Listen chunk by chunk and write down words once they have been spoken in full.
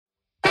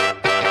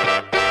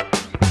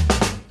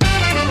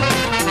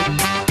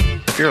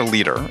you're a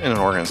leader in an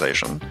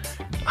organization,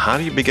 how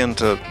do you begin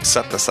to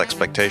set this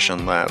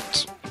expectation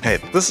that, hey,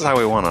 this is how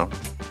we want to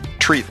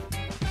treat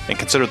and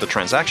consider the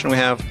transaction we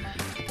have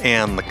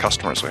and the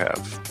customers we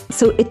have?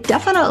 So it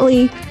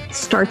definitely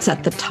starts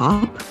at the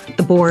top,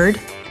 the board,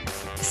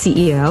 the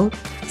CEO,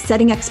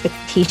 setting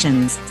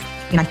expectations.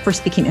 I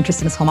first became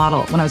interested in this whole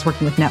model when I was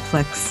working with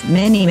Netflix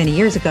many, many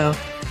years ago.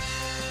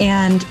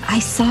 And I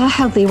saw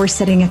how they were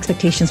setting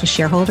expectations with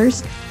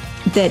shareholders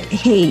that,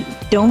 hey,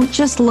 don't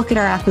just look at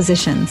our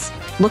acquisitions,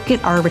 look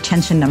at our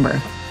retention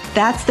number.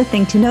 That's the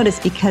thing to notice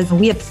because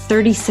we have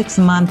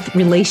 36-month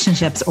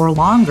relationships or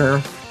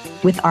longer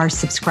with our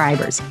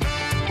subscribers.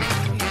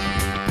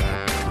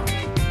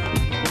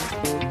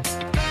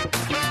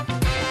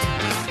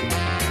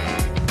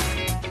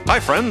 Hi,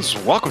 friends.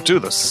 Welcome to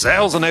the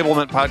Sales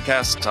Enablement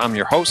Podcast. I'm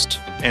your host,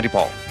 Andy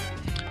Paul.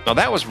 Now,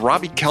 that was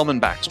Robbie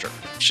Kellman-Baxter.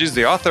 She's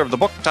the author of the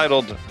book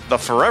titled The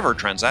Forever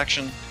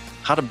Transaction,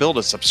 How to Build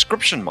a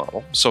Subscription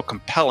Model So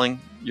Compelling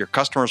Your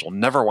Customers Will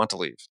Never Want to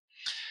Leave.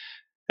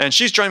 And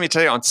she's joining me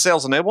today on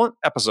Sales Enablement,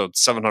 episode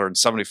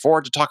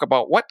 774, to talk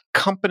about what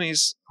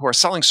companies who are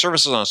selling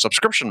services on a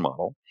subscription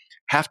model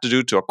have to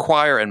do to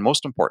acquire and,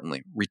 most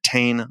importantly,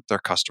 retain their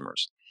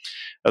customers.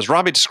 As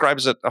Robbie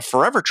describes it, a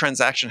forever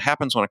transaction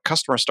happens when a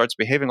customer starts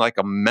behaving like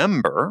a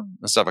member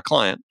instead of a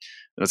client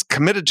and is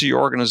committed to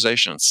your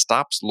organization and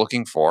stops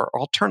looking for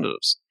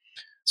alternatives.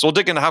 So we'll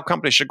dig into how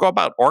companies should go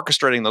about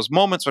orchestrating those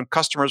moments when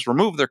customers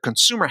remove their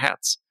consumer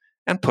hats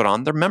and put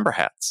on their member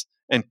hats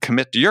and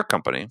commit to your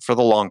company for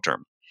the long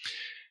term.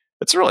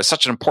 It's really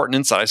such an important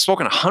insight. I've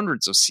spoken to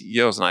hundreds of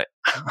CEOs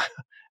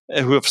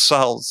who have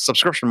sold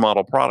subscription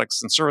model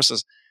products and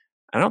services.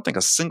 I don't think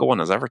a single one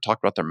has ever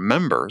talked about their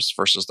members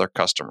versus their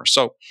customers.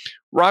 So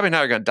Robbie and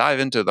I are going to dive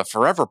into the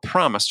forever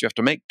promise you have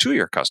to make to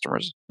your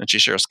customers. And she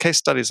shares case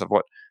studies of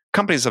what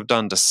companies have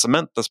done to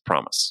cement this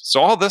promise. So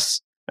all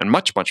this and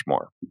much, much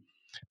more.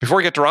 Before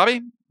we get to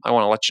Robbie, I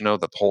want to let you know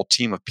that the whole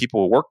team of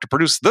people who work to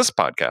produce this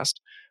podcast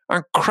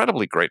are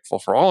incredibly grateful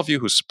for all of you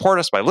who support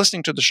us by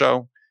listening to the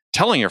show,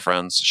 telling your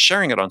friends,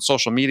 sharing it on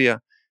social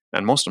media,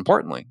 and most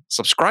importantly,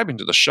 subscribing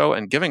to the show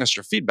and giving us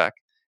your feedback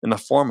in the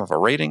form of a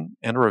rating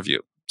and a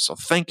review. So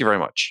thank you very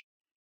much.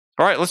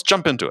 All right, let's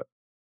jump into it.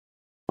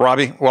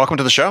 Robbie, welcome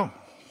to the show.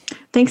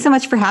 Thanks so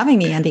much for having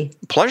me, Andy.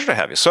 Pleasure to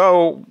have you.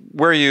 So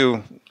where are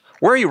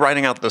you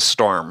riding out this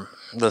storm,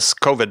 this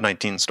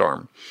COVID-19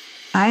 storm?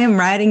 I am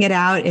riding it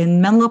out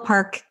in Menlo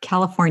Park,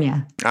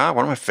 California. One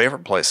of my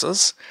favorite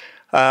places.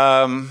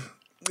 And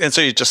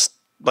so you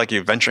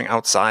venturing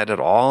outside at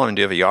all? I mean, do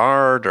you have a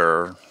yard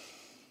or?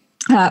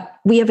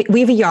 We have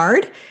a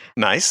yard.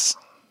 Nice.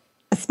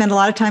 I spend a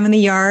lot of time in the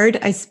yard.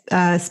 I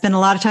spend a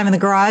lot of time in the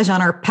garage on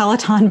our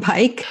Peloton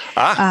bike.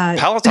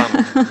 Peloton.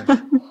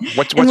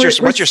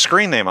 What's your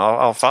screen name?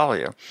 I'll follow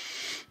you.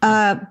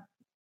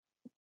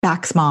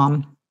 Bax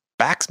Mom.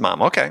 Bax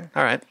Mom. Okay.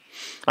 All right.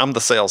 I'm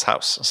the sales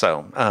house.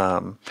 So,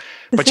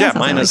 but yeah,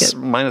 mine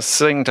is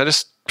sitting. I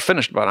just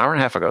finished about an hour and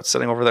a half ago. It's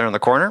sitting over there in the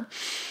corner.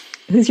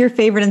 Who's your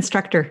favorite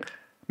instructor?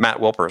 Matt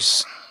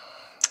Wilpers.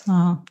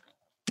 Oh,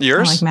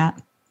 yours? I like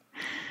Matt.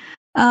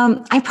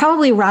 I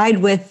probably ride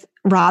with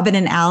Robin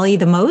and Allie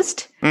the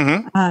most,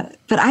 but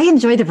I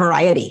enjoy the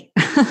variety.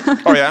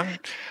 Oh yeah,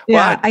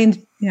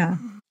 yeah.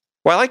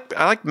 Well,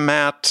 I like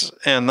Matt,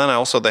 and then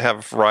they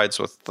have rides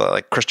with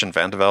like Christian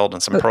Van de Velde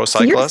and some pro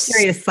cyclists. You're a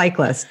serious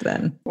cyclist,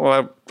 then.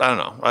 Well, I don't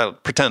know. I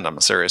pretend I'm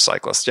a serious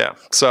cyclist. Yeah.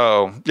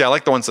 So yeah, I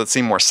like the ones that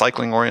seem more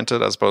cycling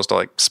oriented as opposed to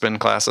like spin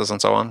classes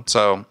and so on.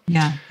 So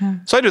yeah.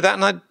 So I do that,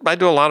 and I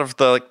do a lot of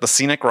the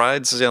scenic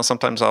rides.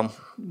 Sometimes I'll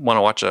want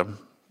to watch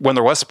when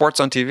there was sports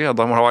on TV, I'd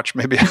want to watch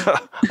maybe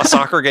a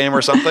soccer game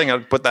or something.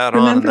 I'd put that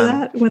on.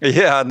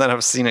 And then have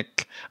a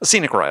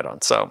scenic ride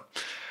on. So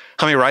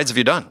how many rides have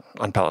you done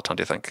on Peloton,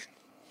 do you think?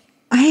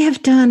 I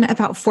have done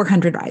about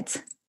 400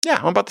 rides. Yeah,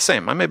 I'm about the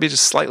same. I may be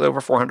just slightly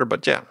over 400,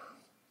 but yeah.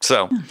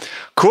 So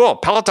cool.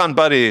 Peloton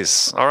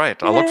buddies. All right.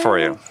 I'll look for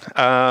you.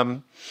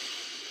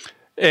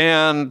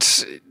 And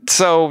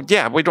so,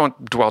 yeah, we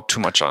don't dwell too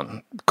much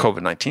on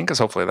COVID-19 because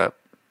hopefully that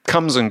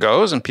comes and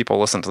goes and people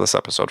listen to this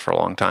episode for a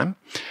long time.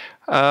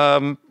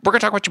 We're going to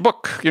talk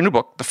about your new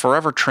book, The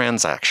Forever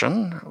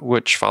Transaction,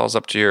 which follows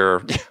up to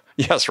your,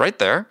 yes, right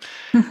there,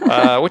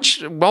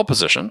 which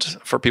well-positioned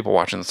for people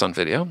watching this on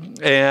video.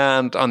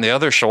 And on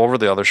over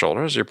the other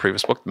shoulder is your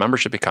previous book,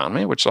 Membership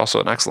Economy, which is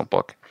also an excellent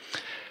book.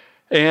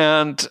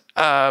 And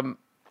tell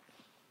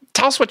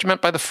us what you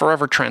meant by the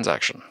forever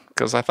transaction,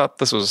 because I thought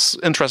this was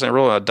interesting. I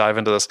really want to dive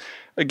into this.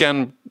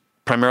 Again,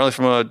 primarily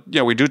from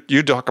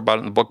you talk about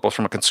it in the book, both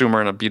from a consumer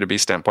and a B2B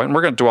standpoint. And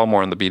we're going to dwell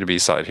more on the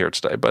B2B side here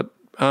today, but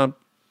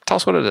tell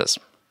us what it is.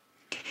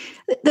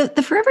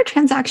 The forever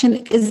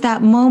transaction is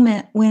that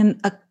moment when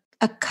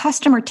a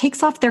customer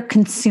takes off their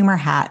consumer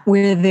hat,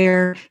 where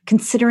they're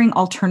considering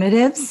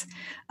alternatives,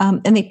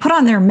 and they put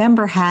on their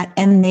member hat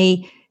and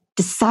they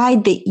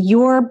decide that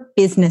your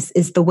business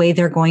is the way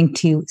they're going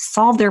to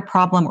solve their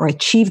problem or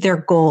achieve their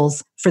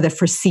goals for the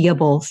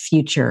foreseeable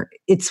future.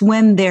 It's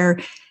when they're,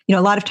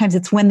 a lot of times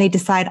it's when they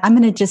decide, I'm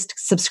going to just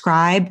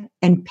subscribe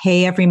and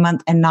pay every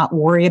month and not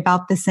worry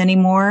about this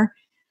anymore.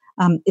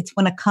 It's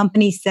when a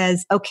company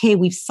says, okay,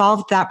 we've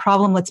solved that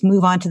problem. Let's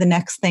move on to the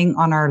next thing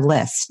on our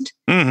list.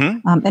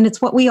 And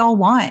it's what we all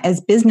want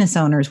as business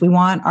owners. We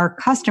want our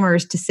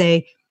customers to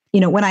say,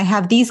 when I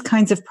have these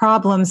kinds of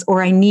problems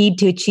or I need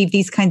to achieve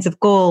these kinds of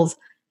goals,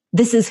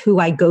 this is who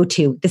I go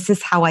to. This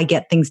is how I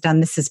get things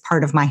done. This is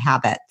part of my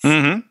habits.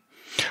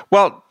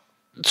 Well,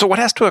 so what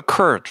has to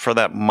occur for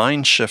that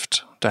mind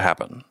shift to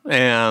happen?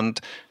 And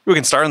we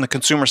can start on the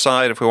consumer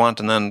side if we want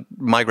and then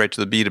migrate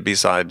to the B2B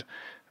side.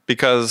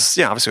 Because,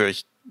 obviously,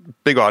 a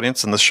big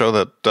audience in this show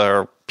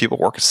that people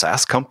work at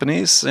SaaS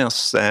companies,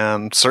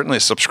 and certainly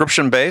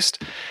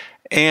subscription-based.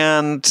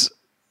 And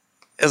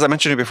as I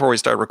mentioned before we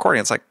started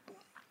recording, it's like,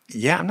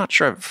 I'm not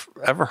sure I've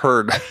ever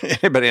heard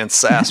anybody in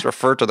SaaS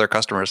refer to their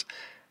customers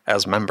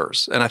as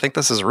members. And I think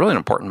this is really an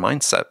important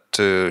mindset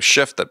to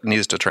shift that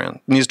needs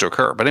to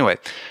occur. But anyway,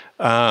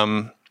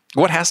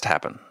 what has to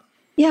happen?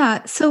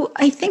 Yeah. So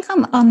I think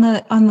on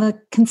the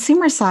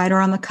consumer side or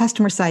on the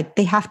customer side,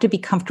 they have to be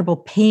comfortable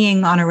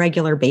paying on a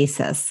regular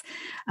basis.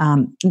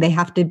 They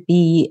have to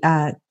be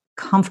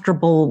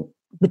comfortable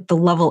with the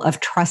level of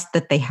trust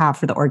that they have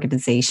for the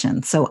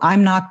organization. So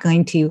I'm not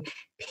going to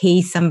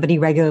pay somebody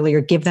regularly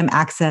or give them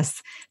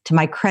access to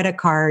my credit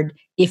card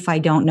if I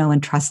don't know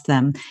and trust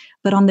them.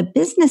 But on the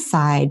business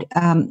side,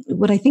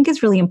 what I think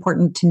is really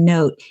important to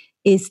note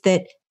is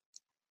that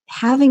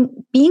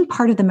being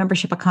part of the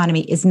membership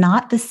economy is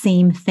not the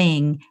same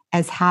thing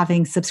as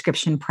having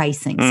subscription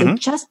pricing. So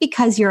just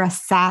because you're a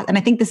SaaS, and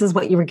I think this is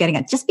what you were getting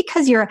at, just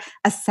because you're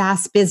a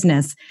SaaS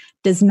business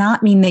does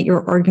not mean that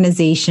your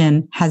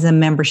organization has a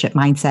membership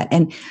mindset.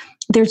 And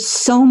there's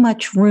so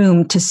much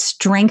room to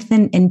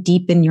strengthen and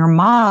deepen your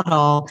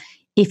model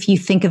if you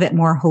think of it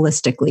more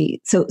holistically.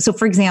 So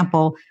for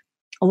example,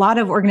 a lot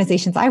of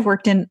organizations I've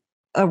worked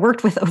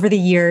with over the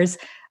years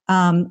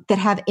that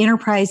have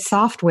enterprise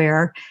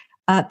software,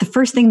 the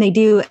first thing they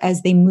do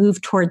as they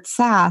move towards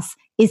SaaS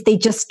is they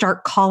just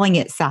start calling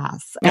it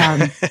SaaS.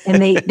 And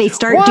they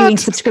start doing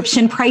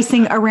subscription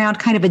pricing around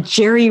kind of a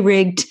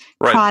jerry-rigged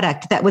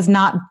product that was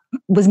not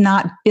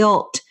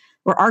built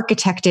or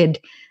architected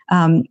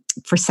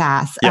for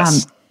SaaS.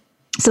 Yes.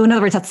 So in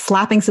other words, that's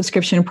slapping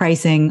subscription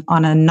pricing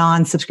on a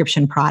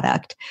non-subscription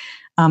product.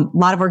 A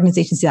lot of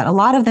organizations do that. A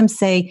lot of them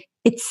say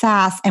it's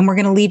SaaS and we're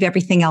going to leave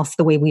everything else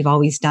the way we've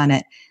always done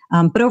it.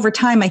 But over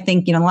time, I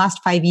think, in the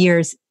last 5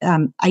 years,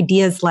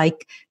 ideas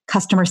like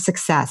customer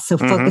success, so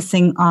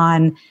focusing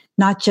on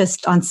not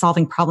just on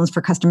solving problems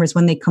for customers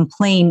when they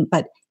complain,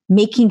 but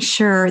making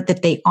sure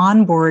that they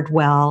onboard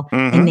well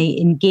and they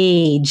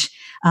engage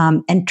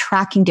and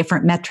tracking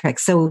different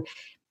metrics. So,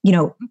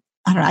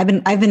 I don't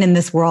know, I've been in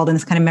this world, in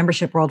this kind of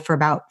membership world for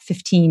about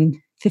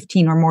 15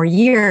 or more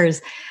years.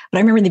 But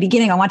I remember in the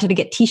beginning, I wanted to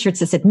get t-shirts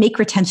that said, make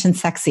retention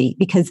sexy,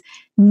 because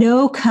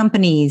no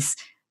companies,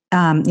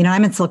 I'm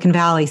in Silicon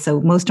Valley, so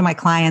most of my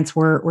clients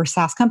were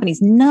SaaS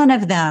companies. None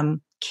of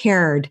them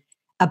cared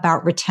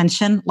about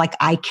retention like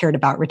I cared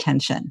about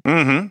retention.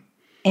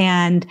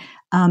 And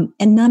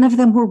none of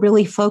them were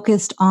really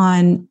focused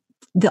on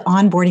the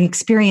onboarding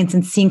experience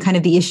and seeing kind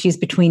of the issues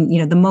between,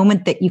 the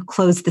moment that you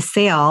close the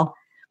sale.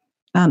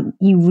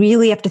 You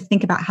really have to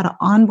think about how to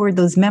onboard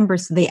those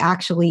members so they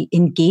actually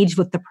engage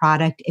with the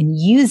product and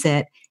use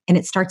it, and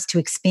it starts to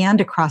expand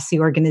across the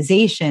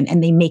organization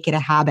and they make it a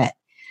habit.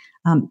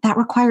 That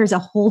requires a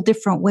whole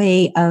different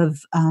way of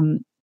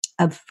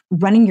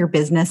running your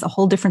business, a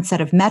whole different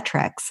set of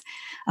metrics,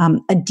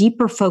 a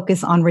deeper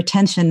focus on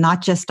retention,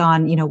 not just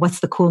on, what's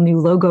the cool new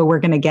logo we're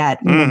going to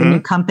get, the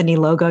new company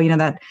logo,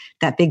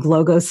 that big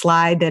logo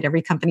slide that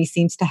every company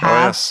seems to have.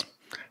 Oh, yes.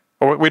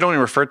 Well, we don't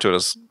even refer to it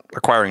as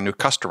acquiring new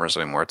customers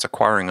anymore. It's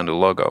acquiring a new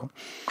logo.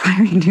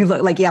 Acquiring a new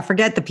logo.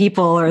 Forget the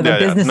people or the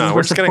businesses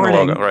we're supporting.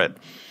 Getting a logo, right.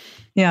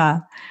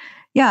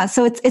 Yeah.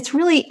 So it's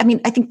really,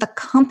 I think the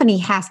company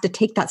has to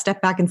take that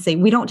step back and say,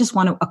 we don't just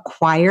want to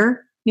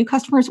acquire new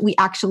customers. We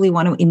actually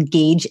want to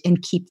engage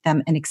and keep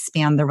them and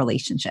expand the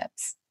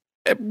relationships.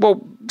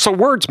 Well, so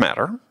words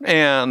matter.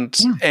 And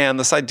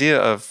this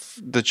idea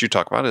that you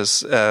talk about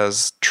is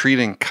as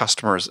treating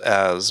customers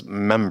as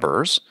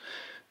members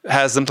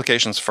has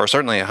implications for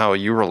certainly how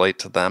you relate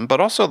to them,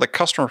 but also the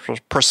customer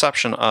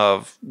perception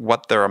of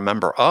what they're a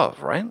member of,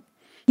 right?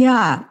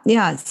 Yeah.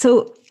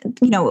 So,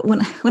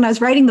 when I was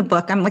writing the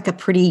book, I'm like a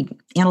pretty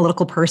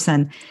analytical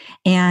person.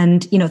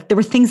 And, there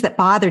were things that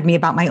bothered me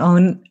about my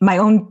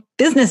own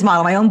business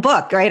model, my own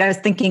book, right? I was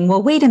thinking,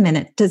 well, wait a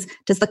minute. Does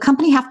the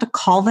company have to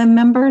call them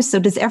members? So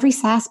does every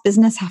SaaS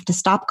business have to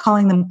stop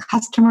calling them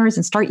customers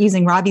and start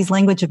using Robbie's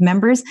language of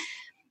members?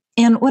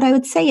 And what I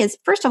would say is,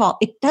 first of all,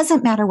 it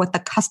doesn't matter what the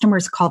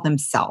customers call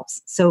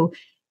themselves. So,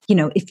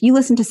 if you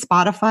listen to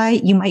Spotify,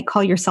 you might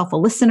call yourself a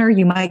listener,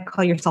 you might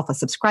call yourself a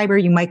subscriber,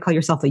 you might call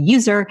yourself a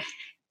user.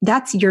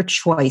 That's your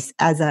choice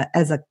as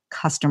a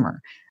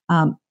customer.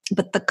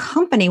 But the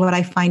company, what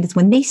I find is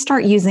when they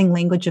start using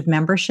language of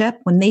membership,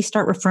 when they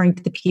start referring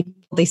to the people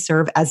they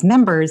serve as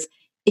members,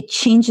 it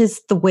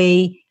changes the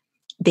way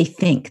they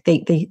think.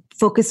 They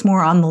focus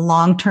more on the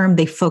long term.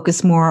 They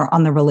focus more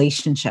on the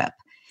relationship.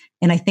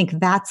 And I think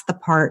that's the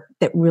part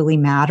that really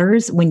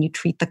matters when you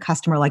treat the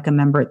customer like a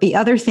member. The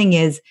other thing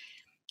is,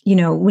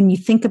 when you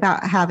think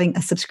about having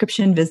a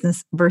subscription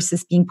business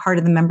versus being part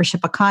of the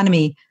membership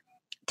economy,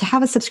 to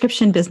have a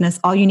subscription business,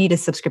 all you need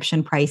is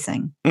subscription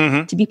pricing.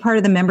 Mm-hmm. To be part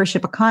of the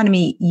membership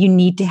economy, you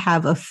need to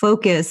have a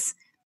focus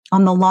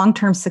on the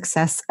long-term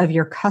success of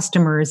your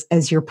customers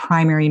as your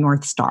primary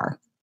North Star.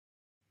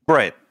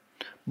 Right.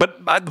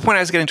 But the point I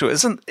was getting to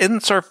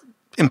isn't sort of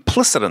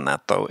implicit in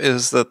that, though,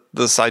 is that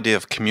this idea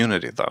of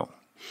community, though,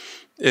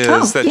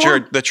 is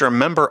that you're a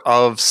member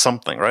of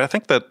something, right? I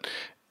think that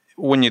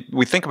when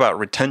we think about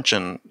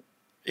retention,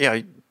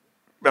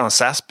 on a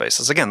SaaS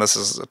basis, again, this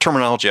is a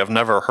terminology I've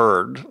never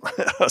heard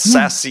a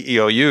SaaS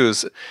CEO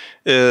use,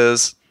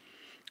 is,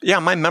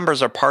 my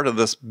members are part of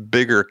this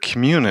bigger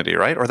community,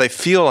 right? Or they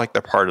feel like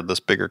they're part of this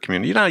bigger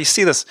community. You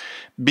see this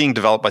being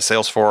developed by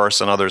Salesforce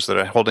and others that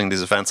are holding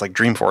these events, like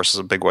Dreamforce is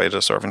a big way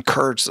to sort of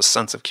encourage the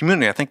sense of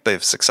community. I think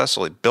they've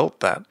successfully built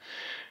that.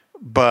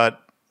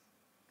 But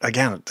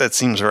again, it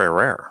seems very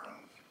rare.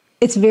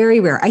 It's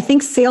very rare. I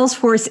think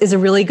Salesforce is a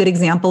really good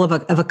example of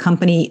a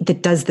company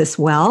that does this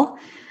well.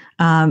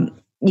 And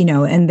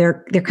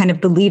they're kind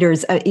of the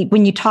leaders.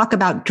 When you talk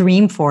about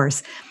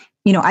Dreamforce,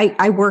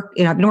 I work,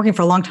 I've been working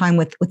for a long time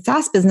with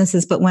SaaS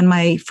businesses, but when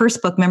my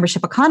first book,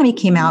 Membership Economy,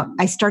 came out,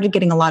 I started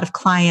getting a lot of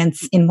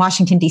clients in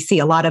Washington, D.C.,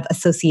 a lot of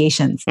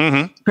associations,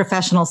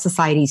 professional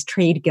societies,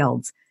 trade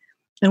guilds.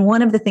 And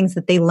one of the things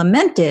that they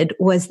lamented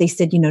was they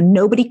said,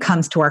 nobody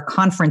comes to our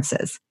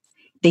conferences.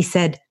 They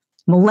said,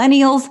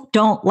 millennials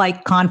don't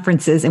like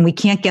conferences and we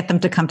can't get them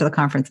to come to the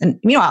conference. And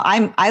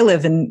I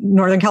live in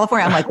Northern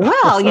California. I'm like,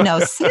 well,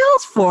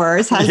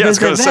 Salesforce has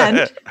this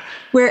event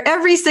where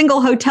every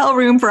single hotel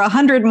room for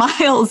 100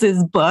 miles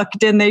is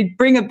booked and they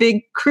bring a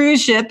big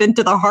cruise ship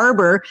into the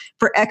harbor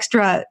for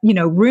extra,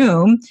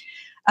 room.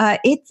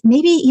 It's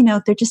maybe,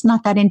 they're just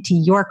not that into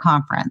your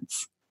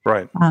conference.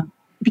 Right.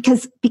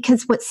 Because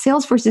what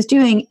Salesforce is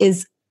doing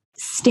is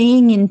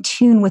staying in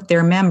tune with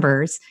their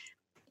members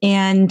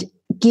and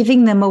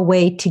giving them a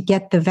way to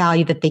get the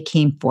value that they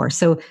came for.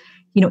 So,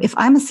 if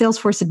I'm a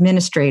Salesforce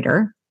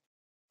administrator,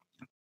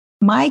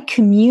 my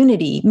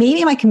community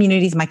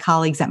is my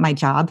colleagues at my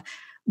job,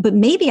 but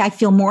maybe I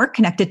feel more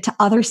connected to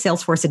other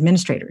Salesforce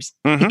administrators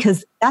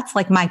because that's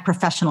like my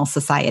professional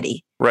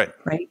society. Right.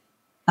 Right.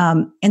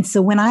 And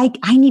so when I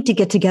need to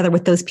get together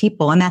with those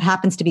people, and that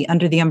happens to be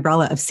under the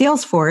umbrella of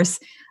Salesforce,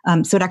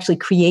 so it actually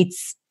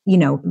creates,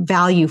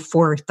 value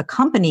for the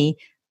company,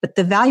 but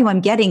the value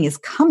I'm getting is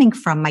coming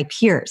from my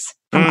peers,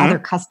 from other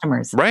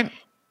customers. Right.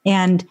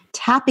 And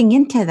tapping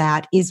into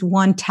that is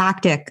one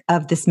tactic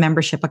of this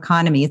membership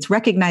economy. It's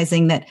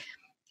recognizing that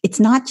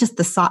it's not just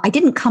I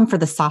didn't come for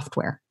the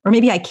software, or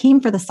maybe I came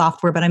for the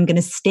software, but I'm going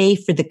to stay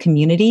for the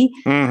community.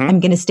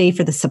 I'm going to stay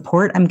for the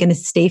support. I'm going to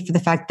stay for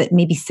the fact that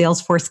maybe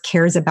Salesforce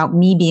cares about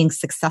me being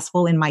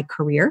successful in my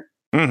career.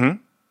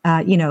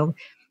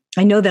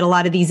 I know that a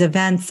lot of these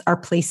events are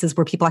places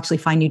where people actually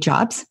find new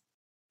jobs.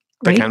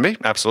 They can be,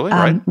 absolutely,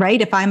 right.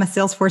 Right. If I'm a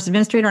Salesforce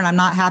administrator and I'm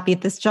not happy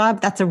at this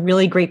job, that's a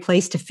really great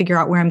place to figure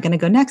out where I'm going to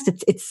go next.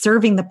 It's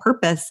serving the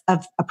purpose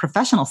of a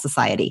professional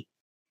society.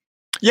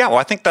 Yeah, well,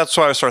 I think that's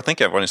what I started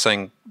thinking of when you're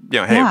saying,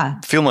 hey,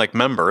 feeling like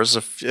members,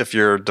 if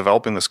you're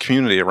developing this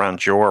community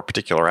around your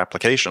particular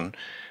application,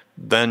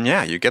 then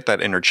you get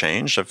that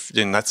interchange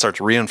and that starts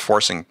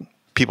reinforcing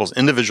people's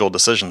individual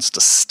decisions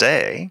to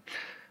stay.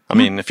 I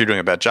mean, if you're doing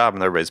a bad job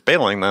and everybody's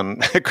bailing, then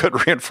it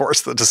could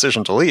reinforce the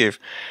decision to leave.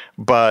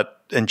 But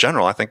in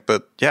general, I think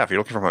that, if you're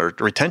looking for a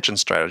retention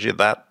strategy,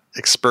 that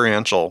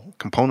experiential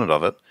component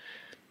of it,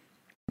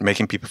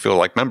 making people feel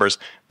like members.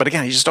 But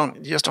again, you just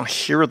don't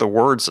hear the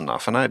words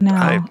enough. And I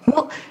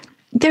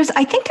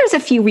think there's a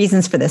few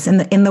reasons for this in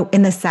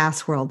the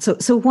SaaS world.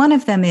 So one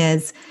of them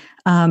is,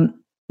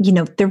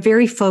 they're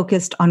very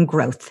focused on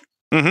growth.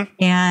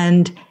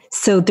 And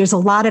so there's a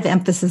lot of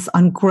emphasis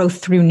on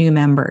growth through new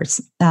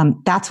members.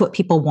 That's what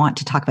people want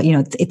to talk about.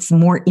 It's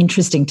more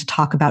interesting to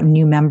talk about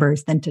new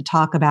members than to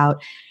talk about,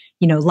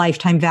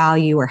 lifetime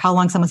value or how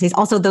long someone stays.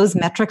 Also, those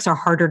metrics are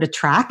harder to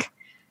track.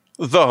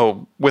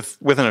 Though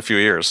within a few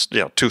years,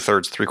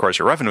 2/3, 3/4 of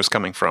your revenue is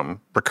coming from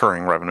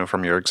recurring revenue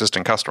from your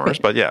existing customers.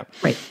 Right.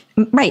 But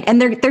right,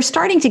 and they're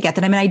starting to get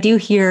that. I mean, I do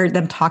hear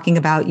them talking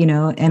about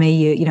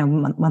MAU,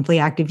 monthly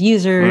active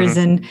users,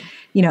 and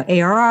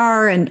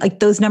ARR, and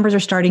like those numbers are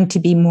starting to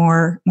be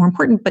more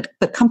important.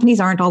 But companies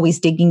aren't always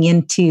digging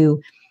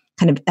into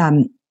kind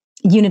of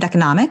unit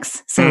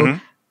economics. So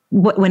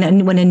when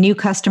a new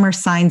customer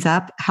signs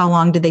up, how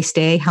long do they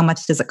stay? How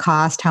much does it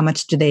cost? How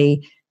much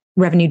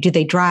revenue do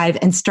they drive?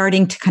 And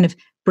starting to kind of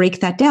break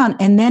that down.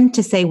 And then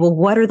to say, well,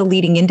 what are the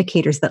leading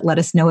indicators that let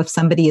us know if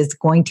somebody is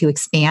going to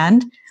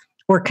expand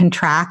or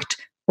contract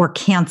or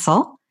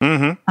cancel?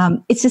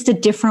 It's just a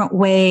different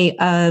way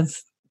of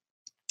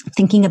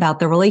thinking about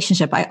the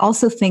relationship. I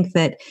also think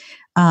that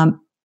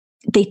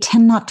they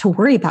tend not to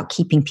worry about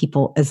keeping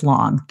people as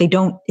long.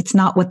 It's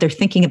not what they're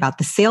thinking about.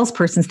 The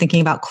salesperson's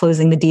thinking about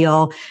closing the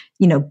deal,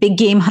 big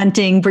game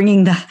hunting,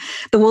 bringing the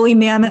woolly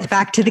mammoth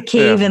back to the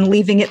cave and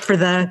leaving it for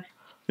the,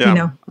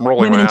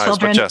 rolling women my and eyes,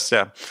 children. but yes,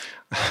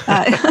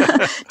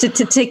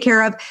 to take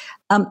care of.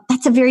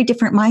 That's a very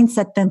different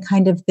mindset than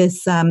kind of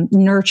this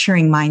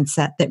nurturing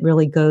mindset that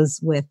really goes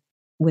with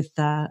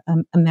a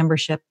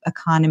membership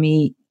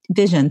economy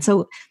vision.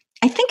 So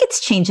I think it's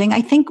changing.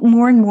 I think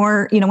more and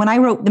more, when I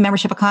wrote the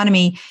membership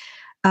economy,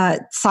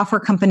 software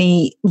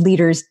company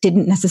leaders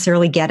didn't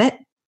necessarily get it.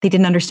 They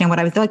didn't understand what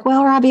I was like.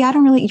 Well, Robbie,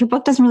 your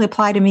book doesn't really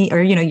apply to me,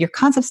 or, your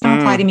concepts don't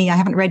apply to me. I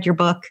haven't read your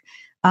book.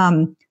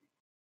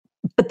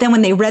 But then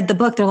when they read the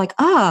book, they're like,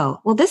 oh,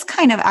 well, this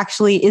kind of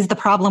actually is the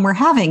problem we're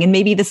having. And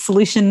maybe the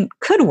solution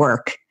could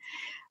work.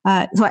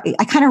 So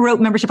I kind of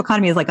wrote membership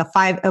economy as like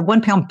a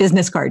 1 pound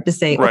business card to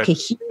say, right. Okay,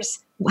 here's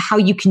how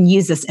you can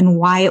use this and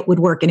why it would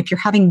work. And if you're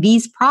having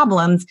these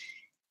problems,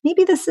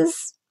 maybe this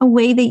is a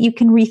way that you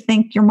can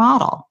rethink your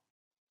model.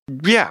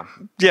 Yeah.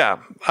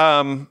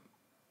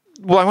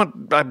 Well,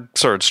 I'm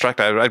sort of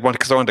distracted.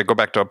 Because I wanted to go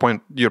back to a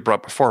point you had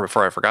brought before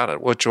I forgot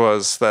it, which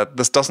was that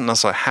this doesn't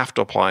necessarily have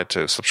to apply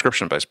to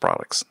subscription-based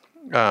products.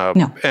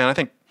 No. And I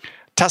think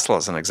Tesla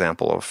is an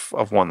example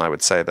of one I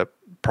would say that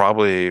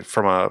probably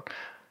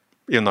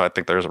even though I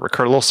think there's a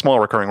little small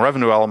recurring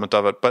revenue element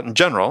of it, but in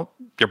general,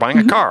 you're buying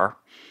a car,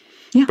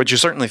 but you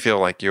certainly feel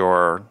like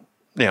you're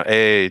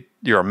a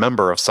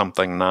member of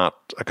something, not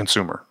a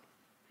consumer.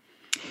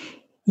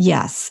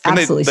 Yes, and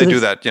absolutely. They do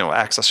that,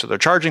 access to their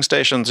charging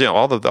stations,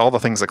 all the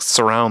things that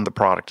surround the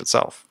product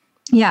itself.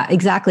 Yeah,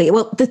 exactly.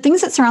 Well, the things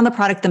that surround the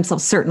product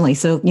themselves, certainly.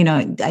 So,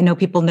 I know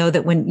people know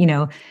that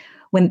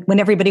when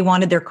everybody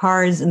wanted their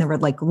cars and there were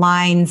like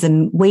lines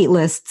and wait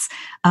lists,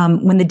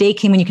 when the day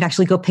came when you could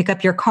actually go pick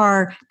up your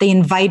car, they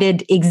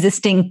invited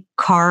existing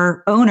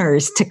car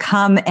owners to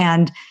come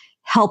and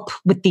help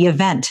with the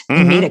event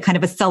and made it kind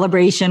of a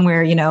celebration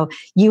where,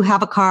 you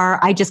have a car,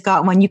 I just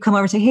got one, you come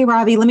over and say, hey,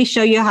 Robbie, let me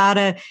show you how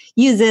to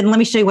use it. And let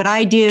me show you what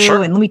I do.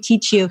 Sure. And let me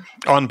teach you.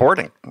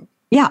 Onboarding.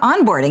 Yeah,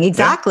 onboarding.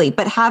 Exactly.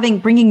 Yeah.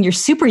 But bringing your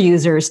super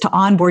users to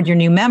onboard your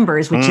new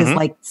members, which is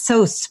like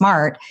so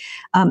smart.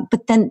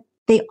 But then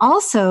they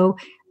also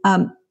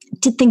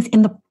did things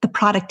in the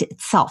product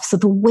itself. So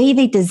the way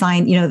they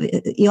design,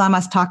 Elon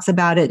Musk talks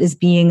about it as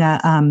being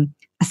a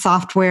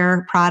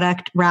software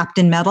product wrapped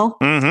in metal.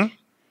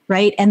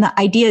 Right. And the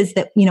idea is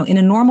that, in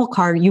a normal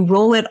car, you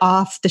roll it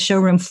off the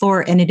showroom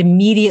floor and it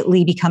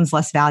immediately becomes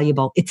less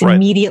valuable. It's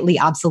immediately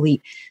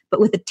obsolete. But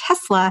with a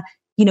Tesla,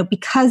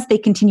 because they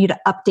continue to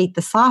update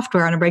the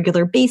software on a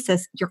regular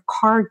basis, your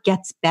car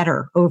gets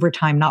better over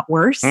time, not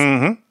worse.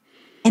 And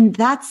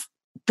that's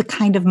the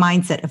kind of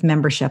mindset of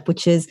membership,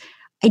 which is,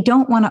 I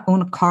don't want to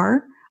own a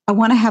car. I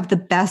want to have the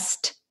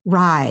best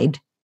ride,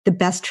 the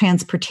best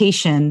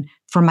transportation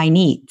for my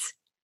needs.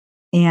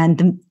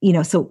 And,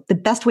 so the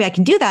best way I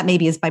can do that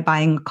maybe is by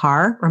buying a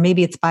car, or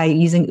maybe it's by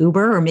using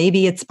Uber, or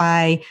maybe it's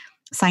by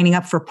signing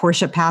up for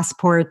Porsche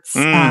Passport's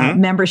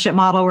membership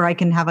model where I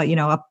can have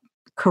a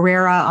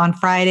Carrera on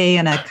Friday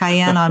and a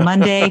Cayenne on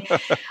Monday.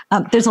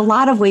 There's a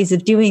lot of ways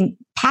of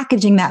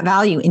packaging that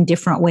value in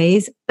different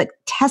ways. But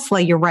Tesla,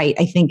 you're right.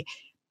 I think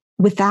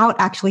without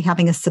actually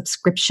having a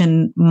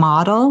subscription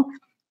model,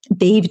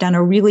 they've done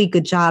a really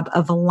good job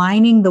of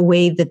aligning the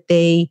way that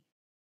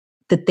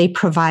they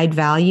provide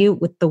value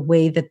with the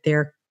way that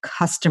their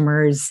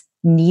customers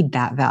need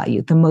that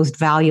value, the most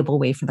valuable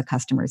way for the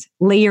customers,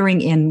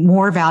 layering in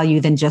more value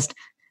than just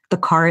the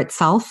car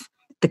itself,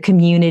 the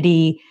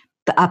community,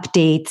 the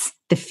updates,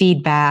 the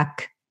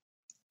feedback,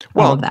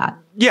 all of that.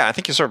 Yeah, I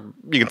think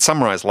you can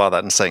summarize a lot of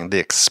that in saying the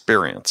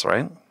experience,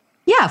 right?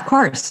 Yeah, of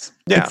course.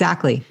 Yeah.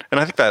 Exactly. And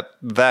I think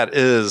that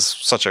is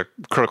such a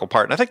critical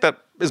part. And I think that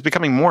is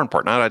becoming more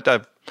important.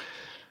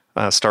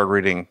 I've started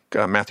reading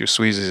Matthew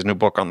Sweezy's new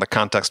book on the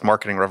context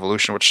marketing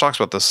revolution, which talks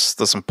about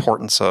this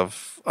importance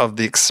of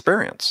the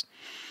experience.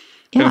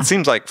 Yeah. And it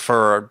seems like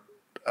for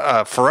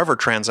a forever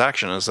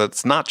transaction is that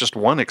it's not just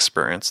one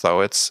experience, though.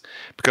 It's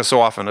because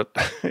so often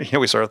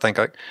we sort of think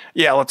like,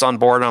 yeah, let's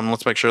onboard them,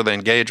 let's make sure they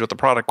engage with the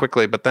product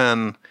quickly. But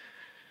then,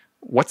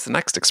 what's the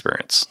next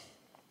experience?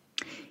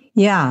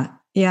 Yeah.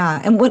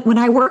 And when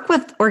I work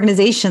with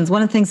organizations,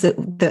 one of the things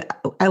that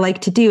I like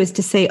to do is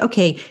to say,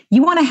 okay,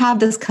 you want to have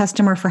this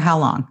customer for how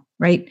long,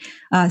 right?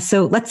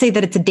 So let's say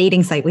that it's a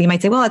dating site. Well, you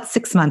might say, well, it's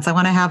 6 months. I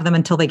want to have them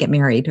until they get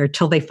married or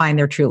till they find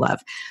their true love.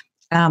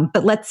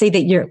 But let's say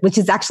that which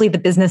is actually the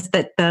business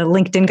that the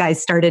LinkedIn guys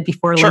started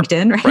before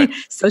LinkedIn, right?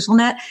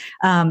 SocialNet.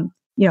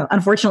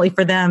 Unfortunately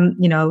for them,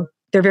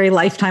 they're very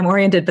lifetime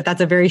oriented, but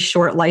that's a very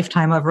short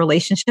lifetime of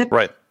relationship.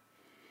 Right.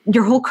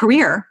 Your whole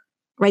career,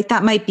 right?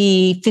 That might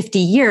be 50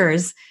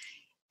 years,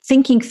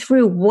 thinking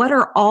through what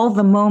are all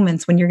the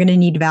moments when you're going to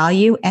need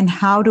value and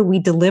how do we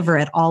deliver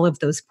at all of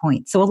those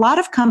points. So a lot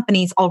of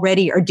companies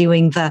already are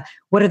doing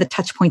what are the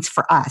touch points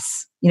for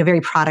us,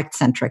 very product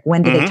centric.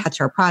 When do they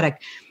touch our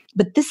product?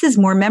 But this is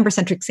more member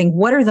centric, saying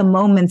what are the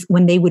moments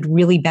when they would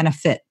really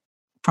benefit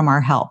from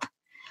our help?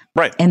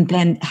 Right. And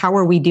then how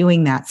are we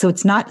doing that? So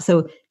it's not,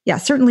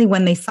 certainly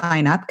when they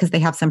sign up because they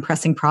have some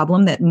pressing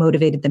problem that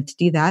motivated them to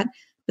do that.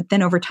 But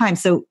then over time,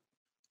 so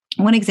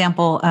one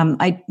example,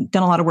 I've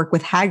done a lot of work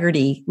with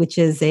Hagerty, which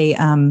is a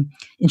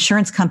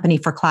insurance company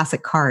for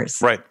classic cars.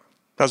 Right.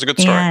 That's a good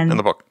story in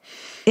the book.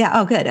 Yeah.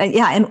 Oh, good.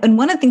 Yeah. And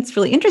one of the things that's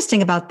really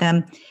interesting about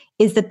them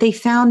is that they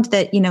found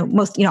that,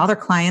 most, all their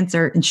clients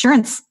are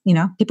insurance,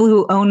 people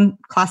who own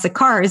classic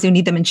cars who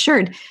need them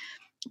insured.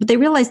 But they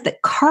realized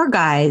that car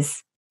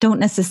guys don't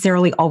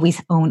necessarily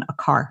always own a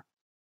car.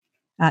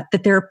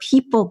 That there are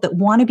people that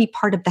want to be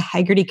part of the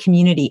Hagerty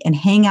community and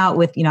hang out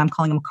with, I'm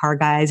calling them car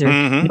guys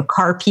or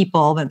car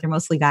people, but they're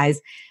mostly guys.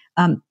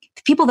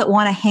 People that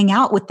want to hang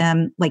out with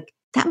them, like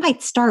that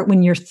might start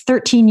when you're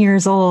 13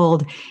 years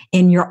old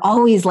and you're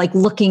always like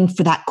looking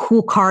for that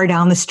cool car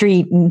down the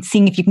street and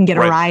seeing if you can get a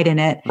ride in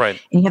it. Right.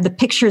 And you have the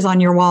pictures on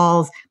your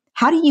walls.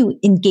 How do you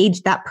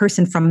engage that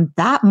person from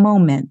that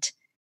moment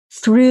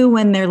through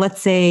when they're,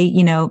 let's say,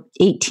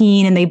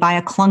 18 and they buy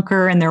a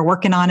clunker and they're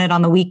working on it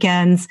on the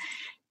weekends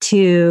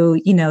to,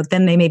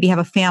 then they maybe have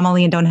a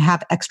family and don't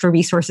have extra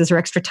resources or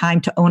extra time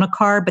to own a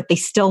car, but they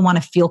still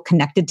want to feel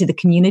connected to the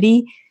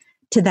community,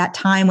 to that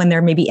time when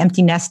they're maybe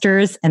empty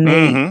nesters and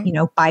they,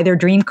 buy their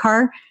dream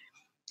car.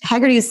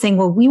 Hagerty is saying,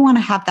 well, we want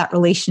to have that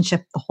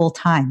relationship the whole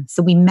time.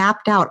 So we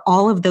mapped out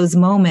all of those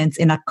moments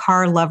in a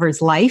car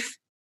lover's life.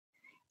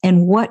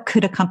 And what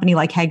could a company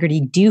like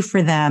Hagerty do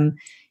for them?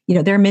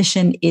 Their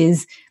mission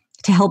is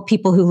to help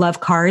people who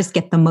love cars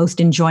get the most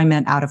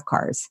enjoyment out of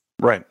cars.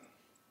 Right.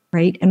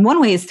 Right. And one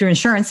way is through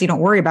insurance. So you don't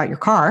worry about your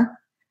car,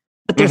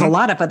 but there's a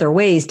lot of other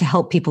ways to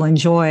help people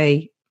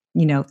enjoy,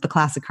 the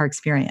classic car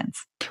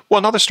experience. Well,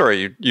 another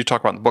story you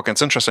talk about in the book, and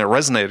it's interesting, it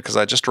resonated because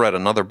I just read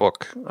another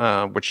book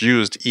which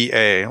used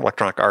EA,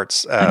 Electronic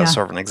Arts, as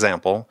sort of an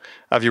example.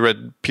 Have you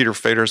read Peter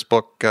Fader's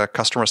book,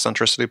 Customer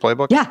Centricity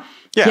Playbook?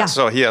 Yeah.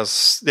 So he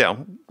has,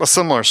 a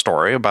similar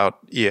story about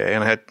EA,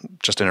 and I had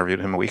just interviewed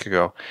him a week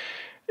ago.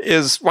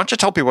 Why don't you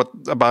tell people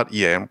about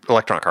EA,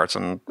 Electronic Arts,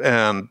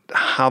 and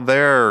how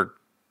they're,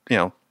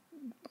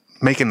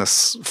 making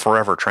this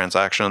forever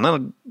transaction. And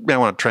then I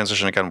want to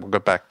transition again. We'll go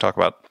back and talk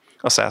about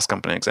a SaaS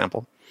company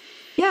example.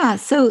 Yeah.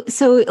 So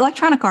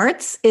Electronic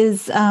Arts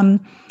is,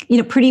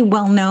 pretty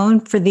well known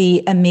for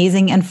the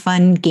amazing and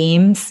fun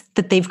games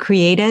that they've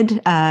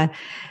created.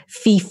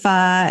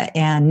 FIFA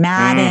and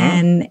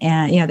Madden,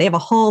 and, they have a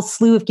whole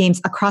slew of games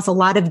across a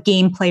lot of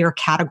game player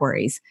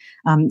categories.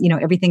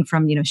 Everything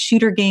from,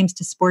 shooter games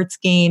to sports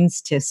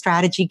games to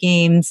strategy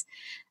games.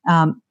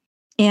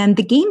 And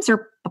the games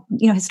are,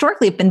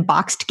 historically have been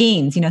boxed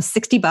games,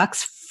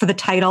 $60 for the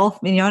title.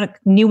 A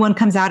new one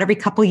comes out every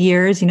couple of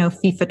years,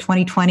 FIFA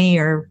 2020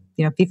 or,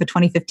 FIFA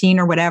 2015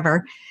 or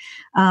whatever.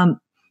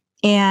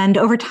 And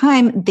over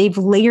time, they've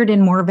layered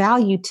in more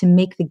value to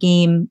make the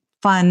game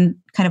fun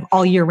kind of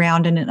all year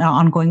round in an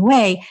ongoing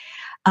way.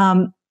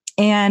 And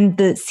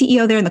the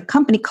CEO there and the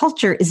company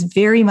culture is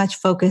very much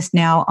focused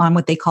now on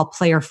what they call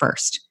player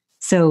first.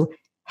 So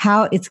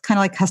how it's kind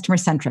of like customer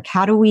centric.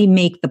 How do we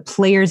make the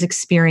player's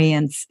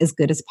experience as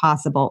good as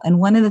possible? And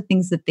one of the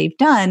things that they've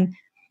done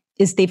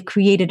is they've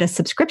created a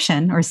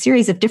subscription or a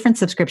series of different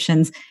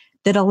subscriptions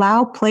that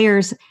allow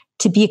players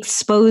to be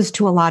exposed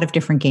to a lot of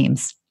different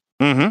games.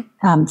 So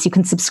you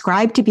can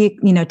subscribe to be,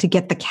 to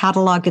get the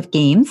catalog of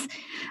games.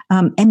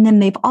 And then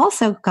they've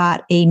also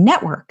got a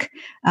network,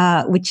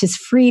 which is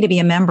free to be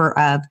a member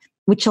of,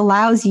 which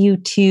allows you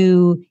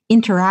to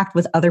interact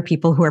with other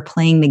people who are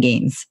playing the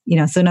games.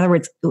 So in other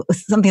words,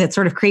 something that's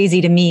sort of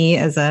crazy to me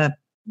as a,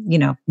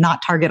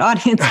 not target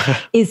audience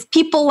is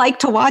people like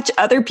to watch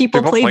other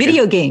people play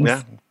video games.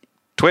 Yeah.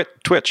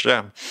 Twitch,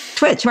 yeah.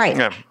 Twitch, right.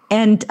 Yeah.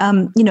 And,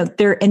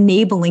 they're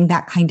enabling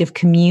that kind of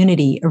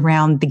community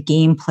around the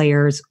game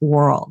player's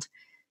world.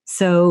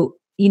 So,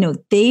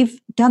 they've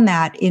done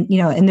that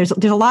and there's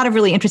a lot of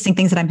really interesting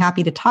things that I'm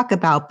happy to talk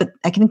about. But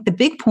I think the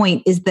big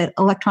point is that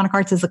Electronic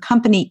Arts as a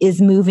company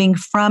is moving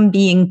from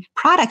being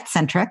product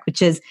centric,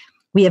 which is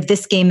we have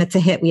this game that's a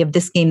hit, we have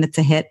this game that's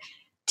a hit,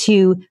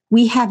 to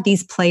we have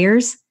these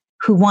players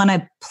who want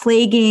to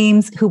play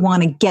games, who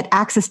want to get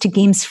access to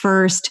games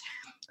first,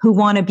 who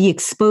want to be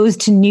exposed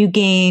to new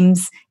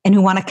games, and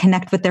who want to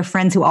connect with their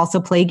friends who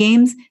also play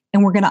games.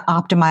 And we're going to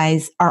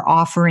optimize our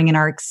offering and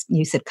our,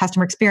 you said,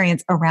 customer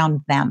experience around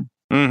them.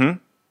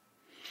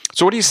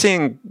 So what are you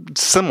seeing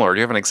similar? Do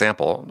you have an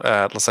example,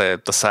 let's say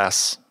the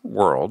SaaS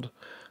world,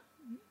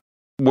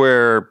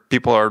 where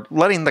people are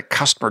letting the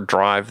customer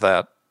drive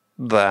that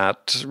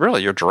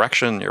really your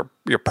direction,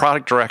 your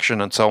product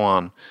direction, and so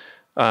on,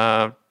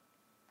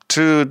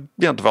 to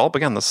develop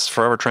again this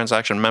forever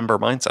transaction member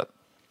mindset?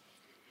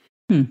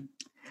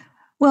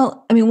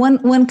 Well, I mean,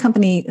 one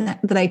company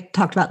that I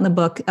talked about in the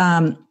book,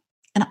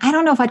 and I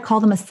don't know if I'd call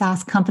them a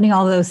SaaS company,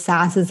 although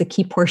SaaS is a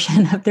key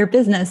portion of their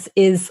business,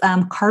 is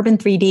Carbon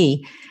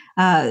 3D.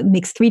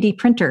 Makes 3D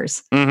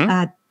printers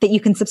that you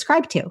can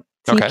subscribe to.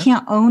 So you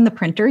can't own the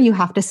printer, you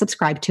have to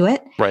subscribe to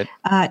it. Right.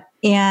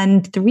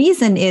 And the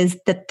reason is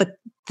that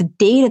the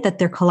data that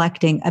they're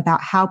collecting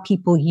about how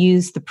people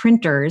use the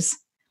printers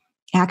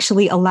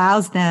actually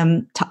allows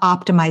them to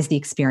optimize the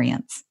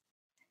experience.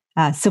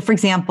 So for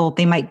example,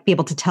 they might be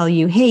able to tell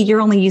you, hey,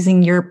 you're only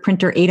using your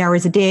printer 8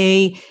 hours a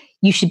day.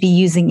 You should be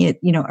using it,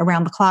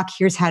 around the clock.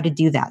 Here's how to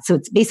do that. So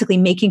it's basically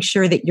making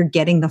sure that you're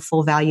getting the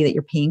full value that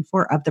you're paying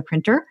for of the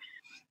printer,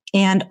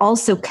 and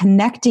also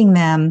connecting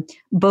them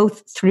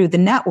both through the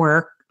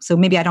network So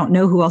maybe I don't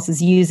know who else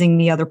is using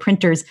the other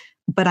printers,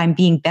 but I'm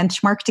being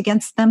benchmarked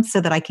against them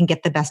so that I can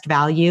get the best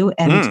value.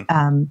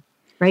 And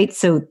right.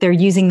 So they're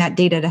using that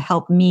data to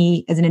help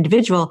me as an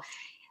individual.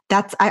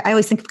 I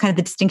always think of kind of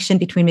the distinction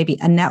between maybe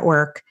a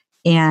network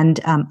and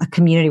a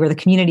community, where the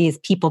community is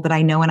people that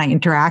I know and I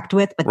interact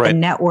with, but the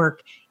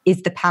network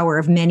is the power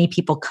of many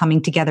people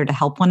coming together to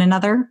help one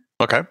another.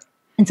 Okay.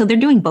 And so they're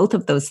doing both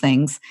of those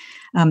things.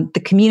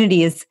 The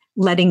community is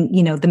letting,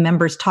 the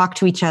members talk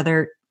to each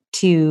other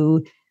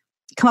to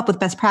come up with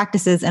best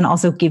practices and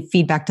also give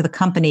feedback to the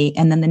company.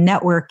 And then the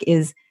network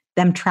is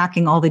them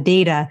tracking all the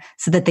data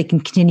so that they can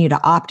continue to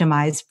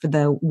optimize for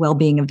the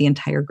well-being of the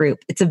entire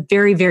group. It's a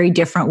very, very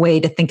different way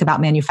to think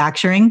about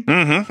manufacturing.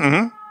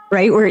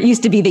 Right? Where it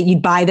used to be that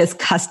you'd buy this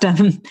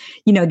custom,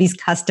 these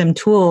custom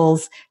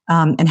tools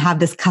and have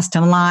this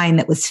custom line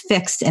that was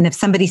fixed. And if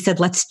somebody said,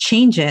 let's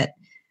change it,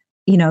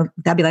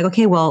 that'd be like,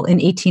 okay, well,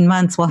 in 18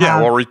 months, we'll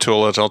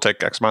retool it. It'll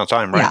take X amount of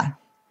time, right?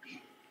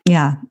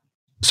 Yeah.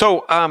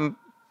 So,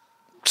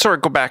 sort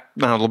of go back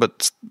now a little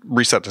bit,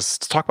 reset this,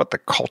 to talk about the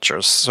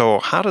cultures. So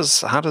how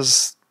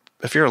does,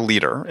 if you're a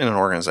leader in an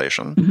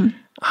organization,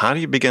 how do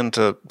you begin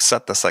to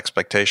set this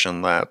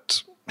expectation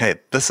that, hey,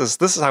 this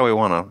is how we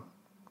want to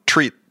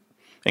treat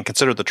and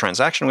consider the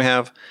transaction we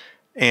have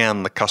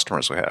and the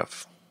customers we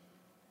have?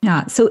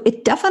 Yeah. So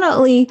it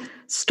definitely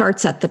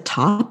starts at the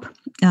top,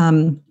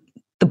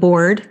 the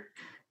board,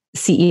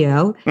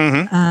 CEO,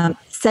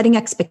 setting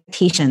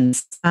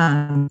expectations.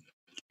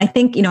 I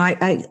think,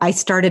 I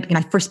started,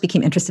 I first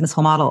became interested in this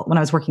whole model when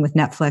I was working with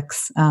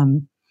Netflix,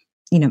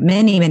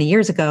 many, many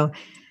years ago.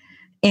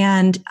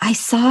 And I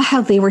saw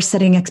how they were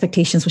setting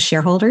expectations with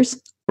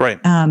shareholders.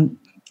 Right.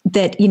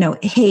 That,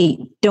 hey,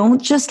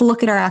 don't just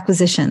look at our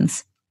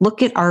acquisitions,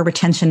 look at our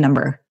retention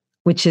number,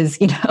 which is,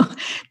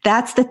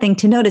 that's the thing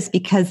to notice,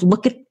 because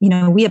look at,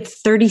 we have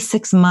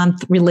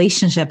 36-month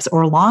relationships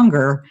or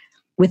longer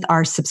with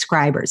our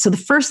subscribers. So the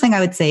first thing I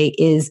would say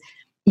is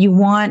you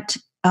want,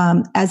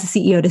 as a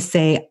CEO, to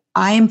say,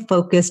 I am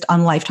focused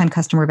on lifetime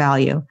customer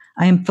value.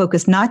 I am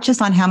focused not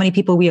just on how many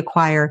people we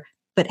acquire,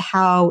 but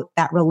how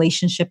that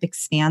relationship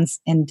expands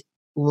and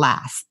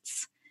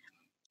lasts.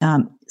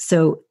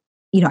 So,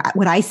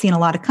 what I see in a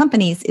lot of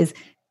companies is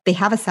they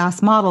have a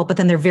SaaS model, but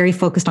then they're very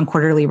focused on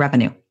quarterly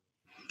revenue.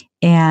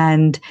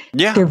 And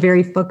they're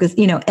very focused,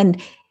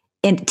 and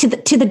to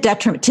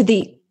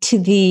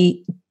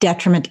the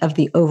detriment of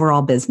the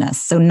overall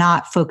business. So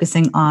not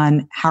focusing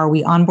on how are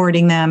we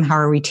onboarding them, how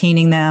are we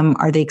retaining them,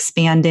 are they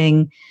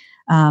expanding?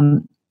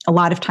 A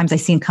lot of times I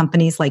see in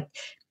companies like,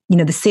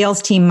 the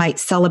sales team might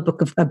sell a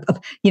book of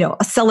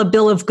sell a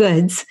bill of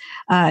goods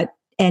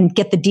and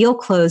get the deal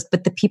closed,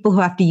 but the people who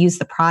have to use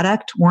the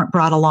product weren't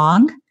brought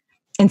along.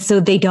 And so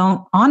they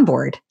don't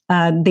onboard.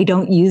 They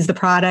don't use the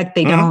product.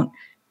 They don't,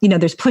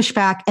 there's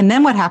pushback. And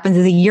then what happens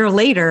is a year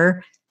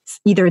later,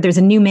 either there's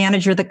a new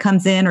manager that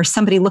comes in or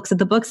somebody looks at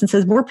the books and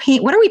says, what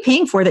are we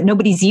paying for that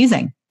nobody's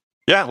using?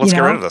 Yeah, let's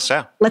get rid of this.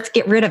 Yeah. Let's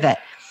get rid of it.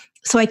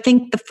 So I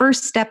think the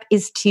first step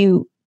is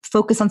to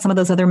focus on some of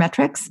those other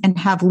metrics and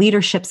have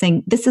leadership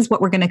saying, this is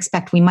what we're going to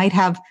expect. We might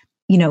have,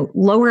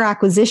 lower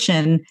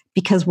acquisition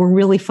because we're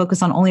really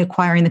focused on only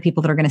acquiring the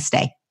people that are going to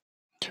stay.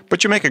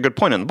 But you make a good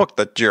point in the book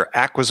that your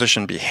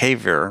acquisition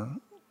behavior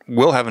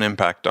will have an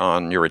impact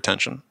on your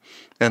retention.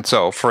 And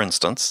so, for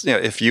instance,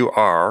 if you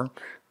are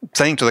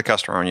saying to the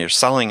customer and you're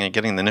selling and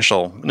getting the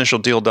initial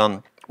deal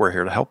done, we're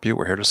here to help you,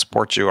 we're here to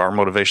support you, our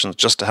motivation is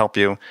just to help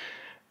you.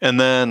 And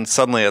then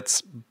suddenly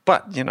it's,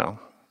 but,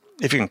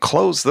 if you can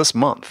close this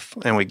month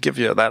and we give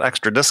you that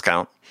extra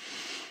discount,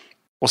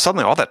 well,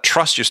 suddenly all that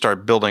trust you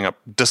start building up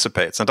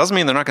dissipates. And it doesn't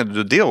mean they're not going to do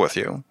a deal with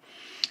you.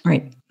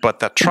 Right. But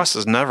that trust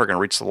is never going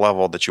to reach the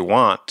level that you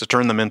want to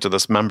turn them into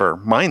this member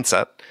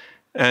mindset.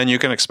 And you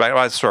can expect,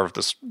 it's sort of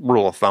this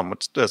rule of thumb,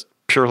 which is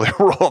purely a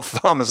rule of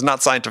thumb, is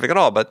not scientific at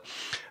all. But,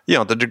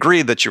 the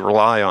degree that you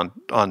rely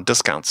on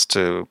discounts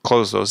to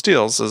close those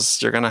deals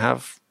is you're going to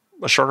have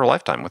a shorter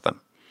lifetime with them.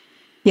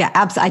 Yeah,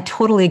 absolutely. I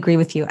totally agree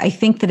with you. I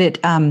think that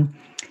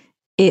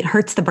it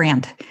hurts the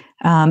brand.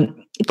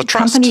 The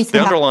trust, the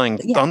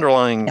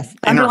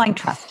underlying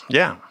trust.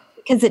 Yeah.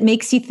 Because it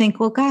makes you think,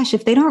 well, gosh,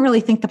 if they don't really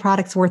think the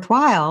product's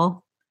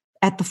worthwhile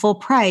at the full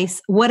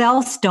price, what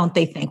else don't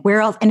they think?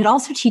 Where else? And it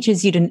also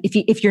teaches you to,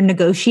 if you're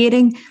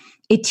negotiating,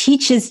 it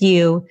teaches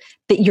you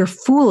that you're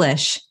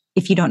foolish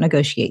if you don't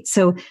negotiate.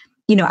 So,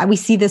 we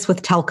see this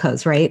with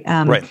telcos, right?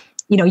 Right.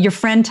 Your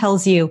friend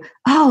tells you,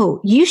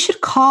 oh, you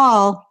should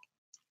call,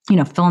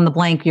 fill in the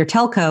blank, your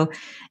telco,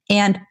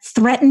 and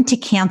threaten to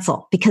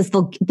cancel because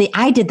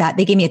I did that.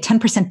 They gave me a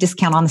 10%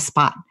 discount on the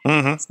spot.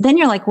 So then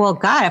you're like, well,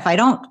 God, if I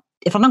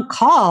don't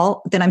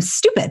call, then I'm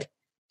stupid,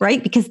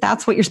 right? Because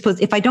that's what you're supposed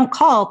to. If I don't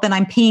call, then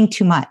I'm paying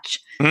too much.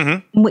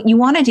 And what you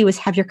want to do is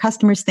have your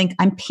customers think,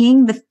 I'm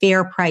paying the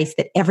fair price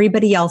that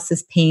everybody else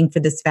is paying for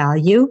this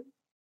value.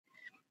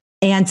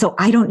 And so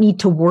I don't need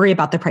to worry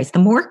about the price. The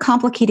more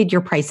complicated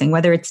your pricing,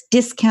 whether it's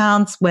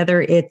discounts,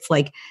 whether it's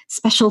like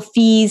special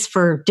fees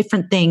for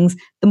different things,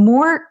 the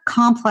more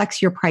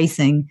complex your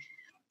pricing,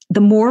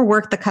 the more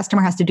work the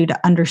customer has to do to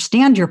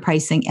understand your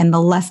pricing and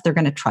the less they're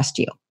going to trust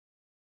you.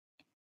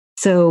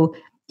 So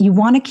you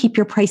want to keep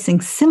your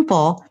pricing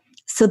simple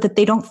so that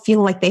they don't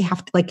feel like they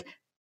have to, like,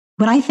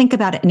 when I think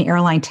about it, an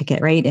airline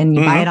ticket, right? And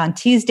you buy it on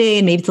Tuesday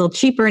and maybe it's a little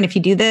cheaper. And if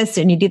you do this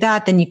and you do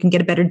that, then you can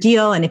get a better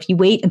deal. And if you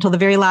wait until the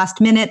very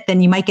last minute,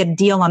 then you might get a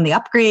deal on the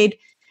upgrade.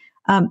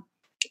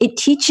 It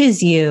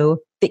teaches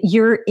you that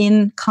you're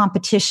in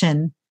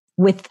competition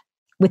with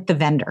the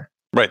vendor.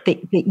 Right.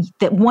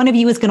 That one of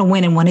you is going to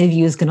win and one of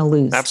you is going to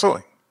lose.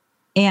 Absolutely.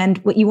 And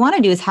what you want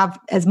to do is have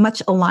as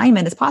much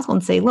alignment as possible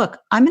and say, look,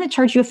 I'm going to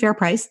charge you a fair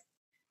price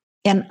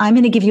and I'm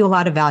going to give you a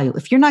lot of value.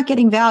 If you're not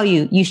getting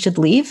value, you should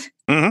leave.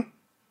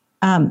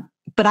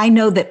 But I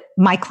know that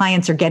my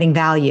clients are getting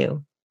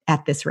value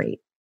at this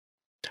rate.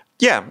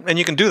 Yeah. And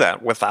you can do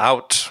that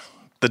without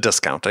the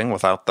discounting,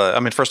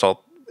 first of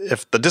all,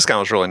 if the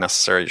discount was really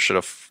necessary, you should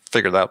have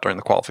figured that out during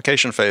the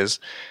qualification phase.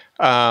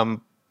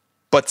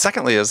 But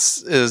secondly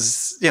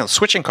is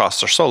switching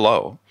costs are so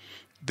low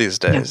these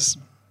days.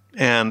 Yeah.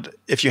 And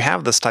if you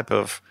have this type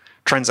of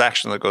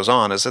transaction that goes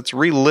on, it's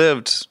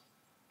relived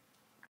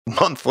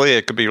monthly.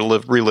 It could be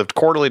relived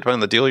quarterly, depending on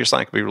the deal you're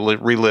signing. It could be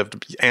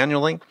relived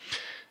annually.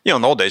 In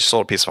the old days, you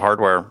sold a piece of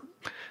hardware,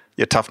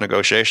 you had tough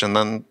negotiation,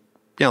 then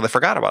they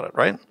forgot about it,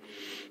 right?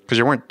 Because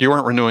you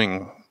weren't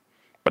renewing.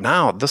 But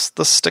now this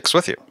sticks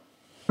with you.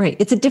 Right.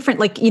 It's a different,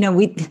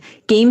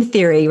 game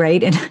theory,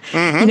 right? And,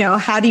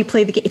 how do you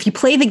play the game? If you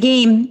play the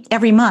game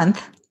every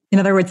month, in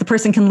other words, the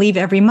person can leave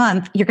every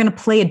month, you're going to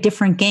play a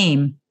different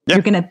game. Yep.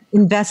 You're going to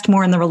invest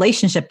more in the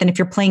relationship than if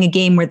you're playing a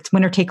game where it's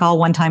winner take all,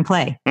 one-time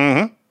play.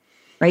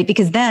 Right?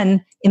 Because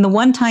then in the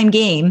one-time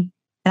game,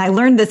 and I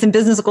learned this in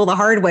business school the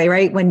hard way,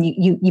 right? When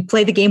you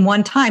play the game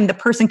one time, the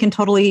person can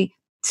totally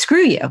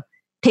screw you,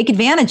 take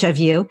advantage of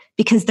you,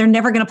 because they're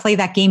never going to play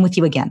that game with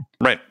you again.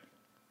 Right.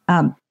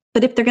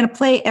 But if they're going to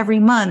play every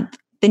month,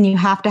 then you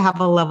have to have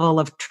a level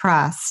of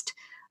trust,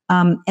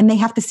 and they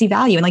have to see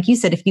value. And like you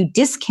said, if you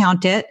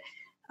discount it,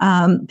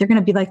 they're going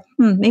to be like,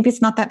 maybe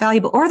it's not that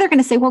valuable. Or they're going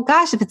to say, well,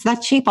 gosh, if it's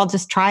that cheap, I'll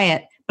just try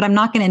it. But I'm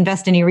not going to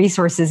invest any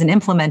resources in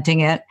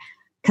implementing it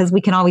because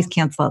we can always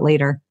cancel it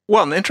later.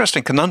 Well, an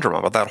interesting conundrum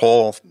about that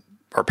whole,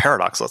 or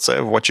paradox, let's say,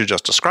 of what you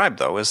just described,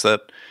 though, is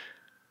that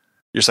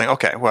you're saying,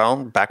 okay,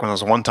 well, back when it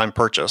was a one-time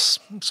purchase,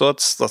 so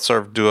let's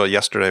sort of do a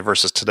yesterday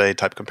versus today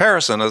type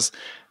comparison, is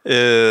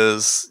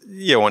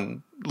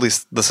when, at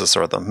least this is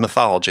sort of the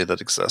mythology that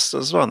exists,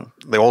 is when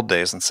the old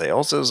days in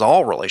sales is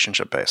all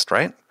relationship-based,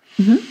 right?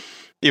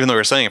 Even though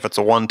you're saying if it's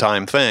a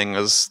one-time thing,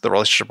 is the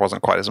relationship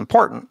wasn't quite as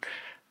important.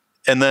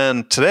 And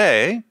then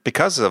today,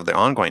 because of the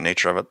ongoing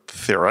nature of it,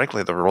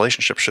 theoretically, the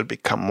relationship should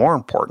become more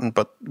important.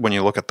 But when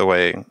you look at the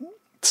way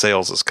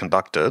sales is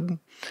conducted,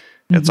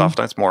 it's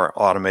often more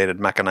automated,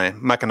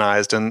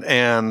 mechanized,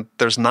 and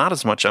there's not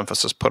as much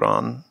emphasis put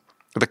on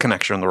the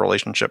connection and the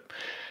relationship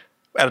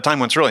at a time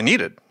when it's really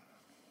needed.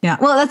 Yeah,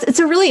 well, it's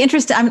a really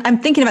interesting. I'm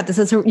thinking about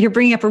this. You're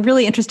bringing up a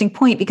really interesting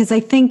point, because I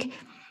think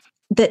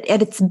that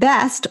at its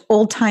best,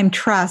 old-time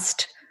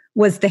trust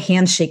was the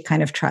handshake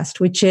kind of trust,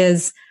 which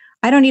is,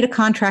 I don't need a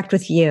contract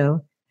with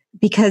you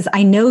because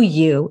I know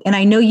you and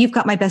I know you've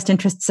got my best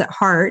interests at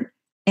heart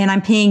and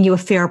I'm paying you a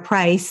fair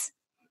price.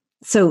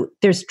 So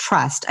there's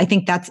trust. I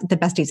think that's the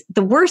best case.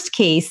 The worst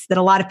case that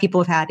a lot of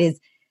people have had is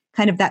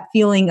kind of that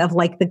feeling of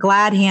like the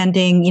glad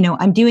handing,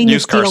 I'm doing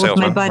this deal with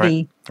my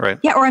buddy. Right.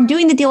 Yeah. Or I'm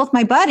doing the deal with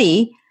my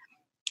buddy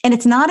and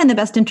it's not in the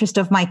best interest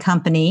of my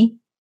company.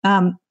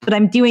 But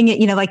I'm doing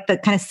it, like the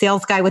kind of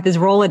sales guy with his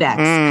Rolodex,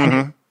 kind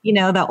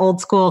of, the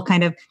old school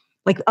kind of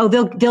like, oh,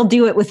 they'll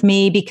do it with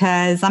me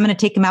because I'm going to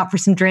take them out for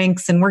some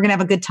drinks and we're going to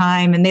have a good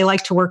time and they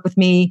like to work with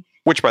me.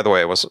 Which, by the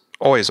way, was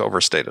always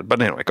overstated.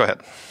 But anyway, go ahead.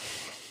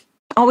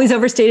 Always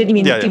overstated? You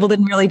mean people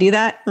didn't really do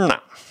that? No.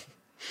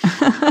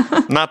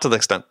 Not to the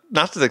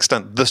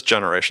extent this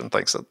generation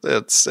thinks that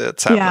it's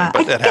happening,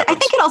 but it happens. I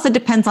think it also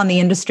depends on the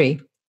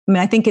industry. I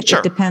mean, I think it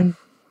depends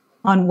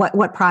on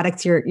what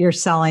products you're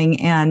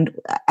selling. And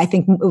I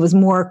think it was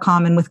more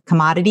common with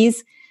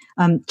commodities,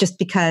 just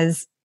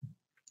because,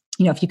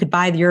 if you could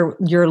buy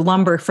your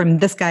lumber from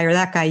this guy or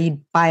that guy, you'd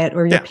buy it,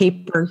 or your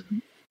paper.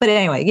 But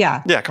anyway,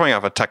 yeah. Yeah, coming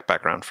off a tech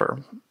background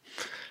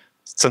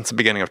since the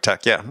beginning of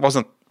tech,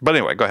 wasn't. But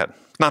anyway, go ahead.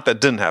 Not that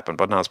it didn't happen,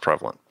 but now it's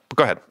prevalent. But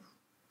go ahead.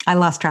 I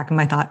lost track of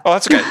my thought. Oh,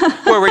 that's okay.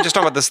 Well, we're just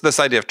talking about this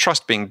idea of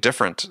trust being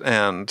different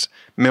and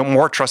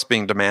more trust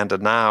being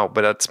demanded now,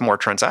 but it's more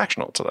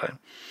transactional today,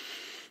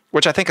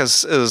 which I think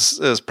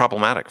is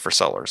problematic for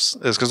sellers,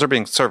 is because they're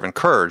being sort of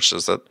encouraged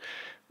is that,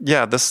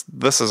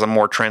 this is a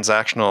more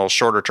transactional,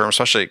 shorter term,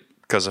 especially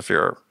because if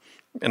you're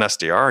an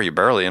SDR, you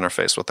barely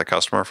interface with the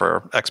customer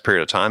for X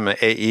period of time.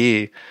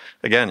 AE,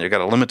 again, you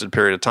got a limited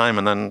period of time,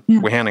 and then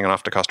we're handing it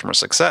off to customer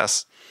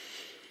success.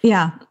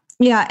 Yeah.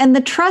 Yeah. And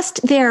the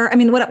trust there, I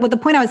mean, what the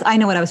point I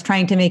know what I was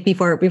trying to make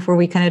before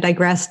we kind of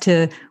digressed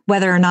to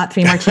whether or not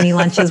 3 martini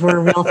lunches were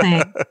a real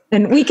thing.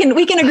 And we can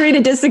agree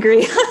to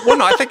disagree. Well,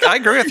 no, I think I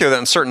agree with you that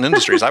in certain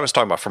industries, I was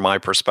talking about from my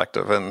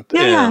perspective and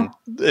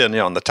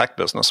in the tech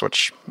business,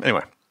 which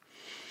anyway.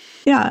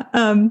 Yeah.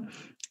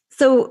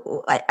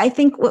 So I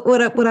think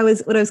what I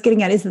was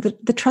getting at is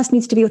that the trust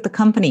needs to be with the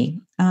company,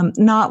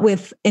 not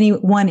with any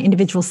one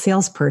individual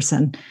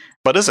salesperson.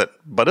 But is it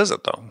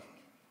though?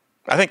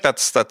 I think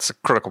that's a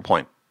critical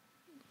point.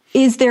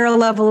 Is there a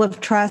level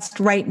of trust,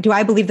 right? Do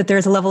I believe that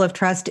there's a level of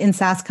trust in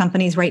SaaS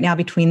companies right now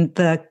between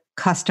the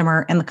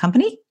customer and the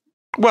company?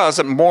 Well, is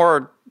it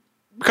more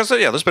because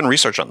there's been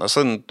research on this,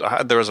 and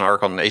there was an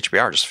article in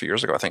HBR just a few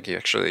years ago. I think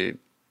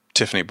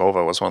Tiffany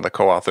Bova was one of the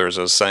co-authors,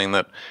 is saying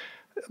that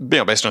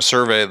based on a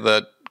survey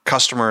that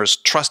customers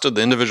trusted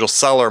the individual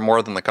seller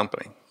more than the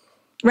company.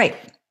 Right.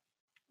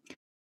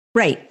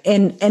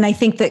 And I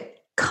think that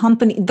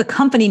the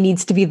company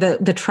needs to be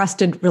the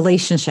trusted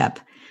relationship.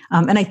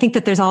 And I think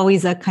that there's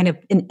always a kind of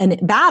a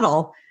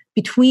battle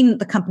between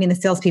the company and the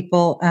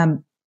salespeople.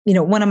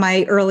 One of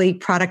my early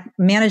product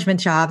management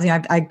jobs,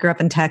 I grew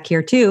up in tech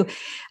here too,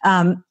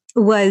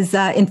 was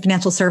in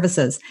financial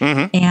services.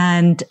 Mm-hmm.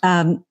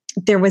 And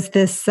there was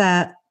this,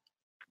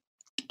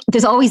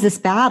 there's always this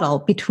battle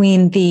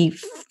between the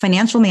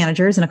financial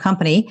managers in a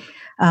company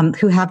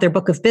who have their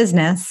book of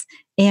business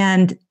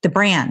and the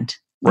brand.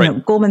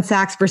 Right. Goldman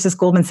Sachs versus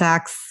Goldman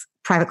Sachs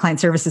private client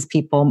services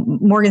people,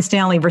 Morgan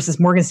Stanley versus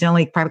Morgan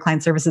Stanley private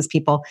client services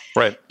people.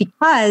 Right.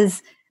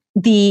 Because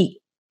the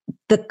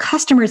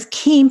customers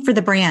came for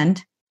the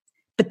brand,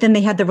 but then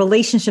they had the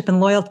relationship and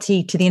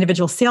loyalty to the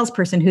individual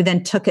salesperson who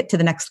then took it to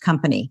the next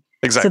company.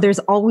 Exactly. So there's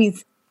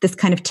always this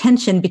kind of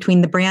tension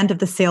between the brand of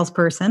the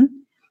salesperson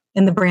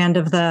and the brand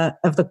of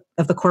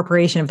the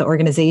corporation, of the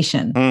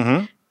organization.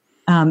 Mm-hmm.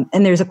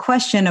 And there's a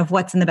question of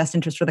what's in the best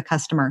interest for the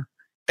customer.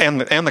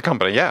 And the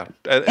company, yeah,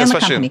 and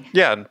especially the company.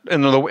 Yeah,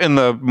 in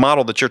the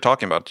model that you're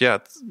talking about, yeah.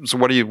 So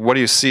what do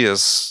you see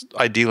as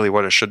ideally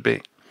what it should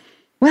be?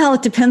 Well,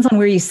 it depends on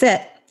where you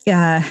sit.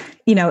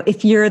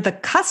 If you're the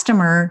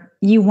customer,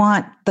 you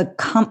want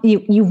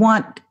you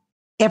want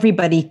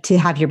everybody to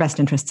have your best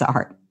interests at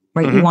heart,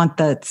 right? Mm-hmm. You want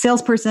the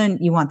salesperson,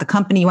 you want the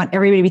company, you want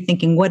everybody to be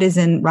thinking what is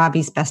in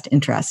Robbie's best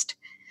interest.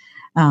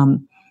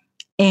 And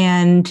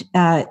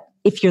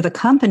if you're the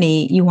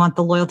company, you want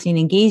the loyalty and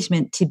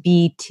engagement to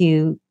be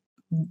to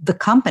the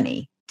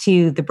company,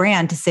 to the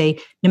brand, to say,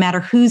 no matter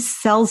who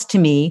sells to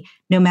me,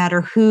 no matter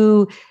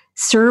who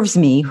serves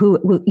me,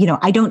 who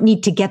I don't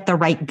need to get the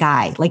right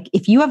guy. Like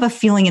if you have a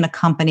feeling in a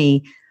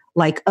company,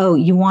 like, oh,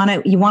 you want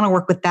to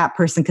work with that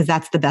person because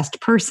that's the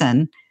best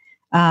person,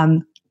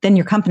 then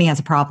your company has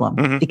a problem.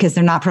 Mm-hmm. Because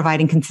they're not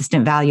providing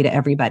consistent value to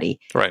everybody.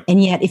 Right.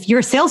 And yet, if you're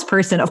a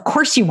salesperson, of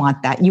course you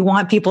want that. You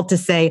want people to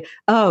say,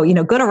 oh,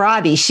 go to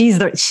Robbie. She's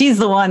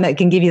the one that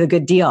can give you the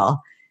good deal.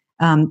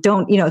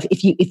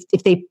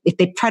 If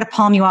they try to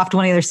palm you off to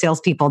one of the other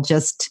salespeople,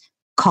 just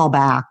call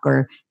back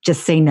or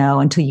just say no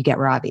until you get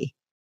Robbie.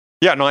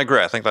 Yeah, no, I agree.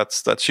 I think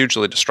that's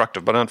hugely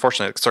destructive, but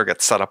unfortunately, it sort of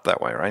gets set up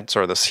that way, right?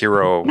 Sort of this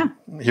hero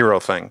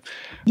thing.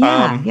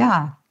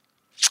 Yeah.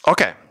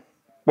 Okay.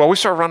 Well, we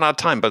sort of run out of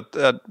time, but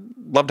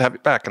love to have you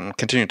back and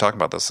continue talking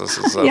about this. This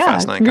is a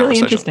fascinating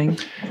really conversation.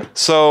 Interesting.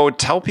 So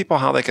tell people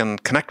how they can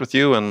connect with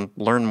you and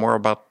learn more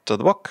about the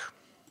book.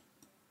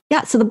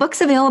 Yeah, so the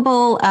book's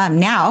available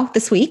now,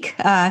 this week.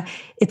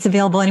 It's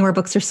available anywhere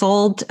books are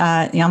sold,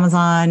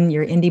 Amazon,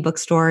 your indie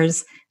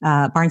bookstores,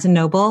 Barnes &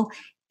 Noble.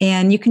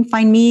 And you can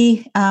find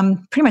me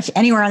pretty much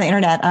anywhere on the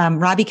internet.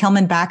 Robbie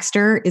Kellman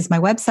Baxter is my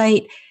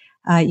website.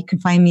 You can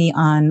find me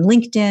on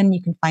LinkedIn.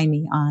 You can find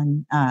me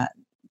on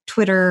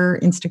Twitter,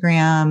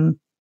 Instagram,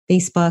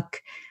 Facebook.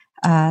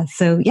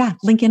 So yeah,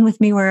 link in with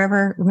me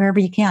wherever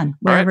you can,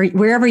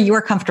 wherever you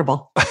are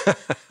comfortable.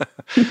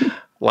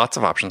 Lots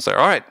of options there.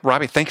 All right,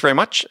 Robbie, thank you very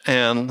much.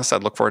 And as I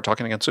said, look forward to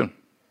talking again soon.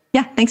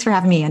 Yeah, thanks for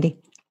having me, Andy.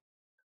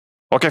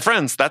 Okay,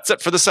 friends, that's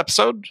it for this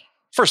episode.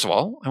 First of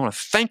all, I want to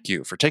thank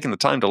you for taking the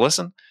time to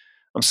listen.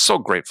 I'm so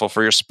grateful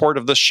for your support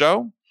of this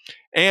show.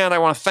 And I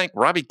want to thank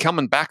Robbie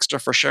Kellman Baxter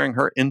for sharing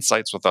her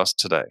insights with us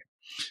today.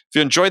 If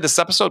you enjoyed this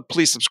episode,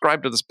 please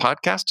subscribe to this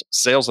podcast,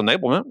 Sales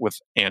Enablement with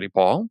Andy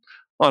Paul,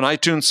 on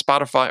iTunes,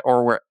 Spotify,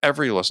 or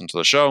wherever you listen to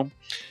the show.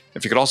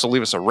 If you could also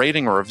leave us a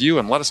rating or review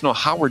and let us know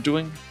how we're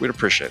doing, we'd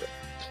appreciate it.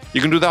 You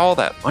can do all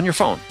that on your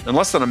phone in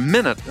less than a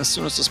minute as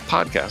soon as this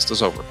podcast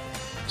is over.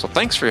 So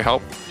thanks for your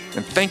help,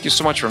 and thank you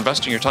so much for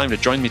investing your time to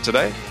join me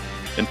today.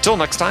 Until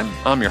next time,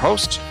 I'm your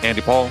host,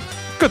 Andy Paul.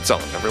 Good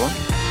selling, everyone.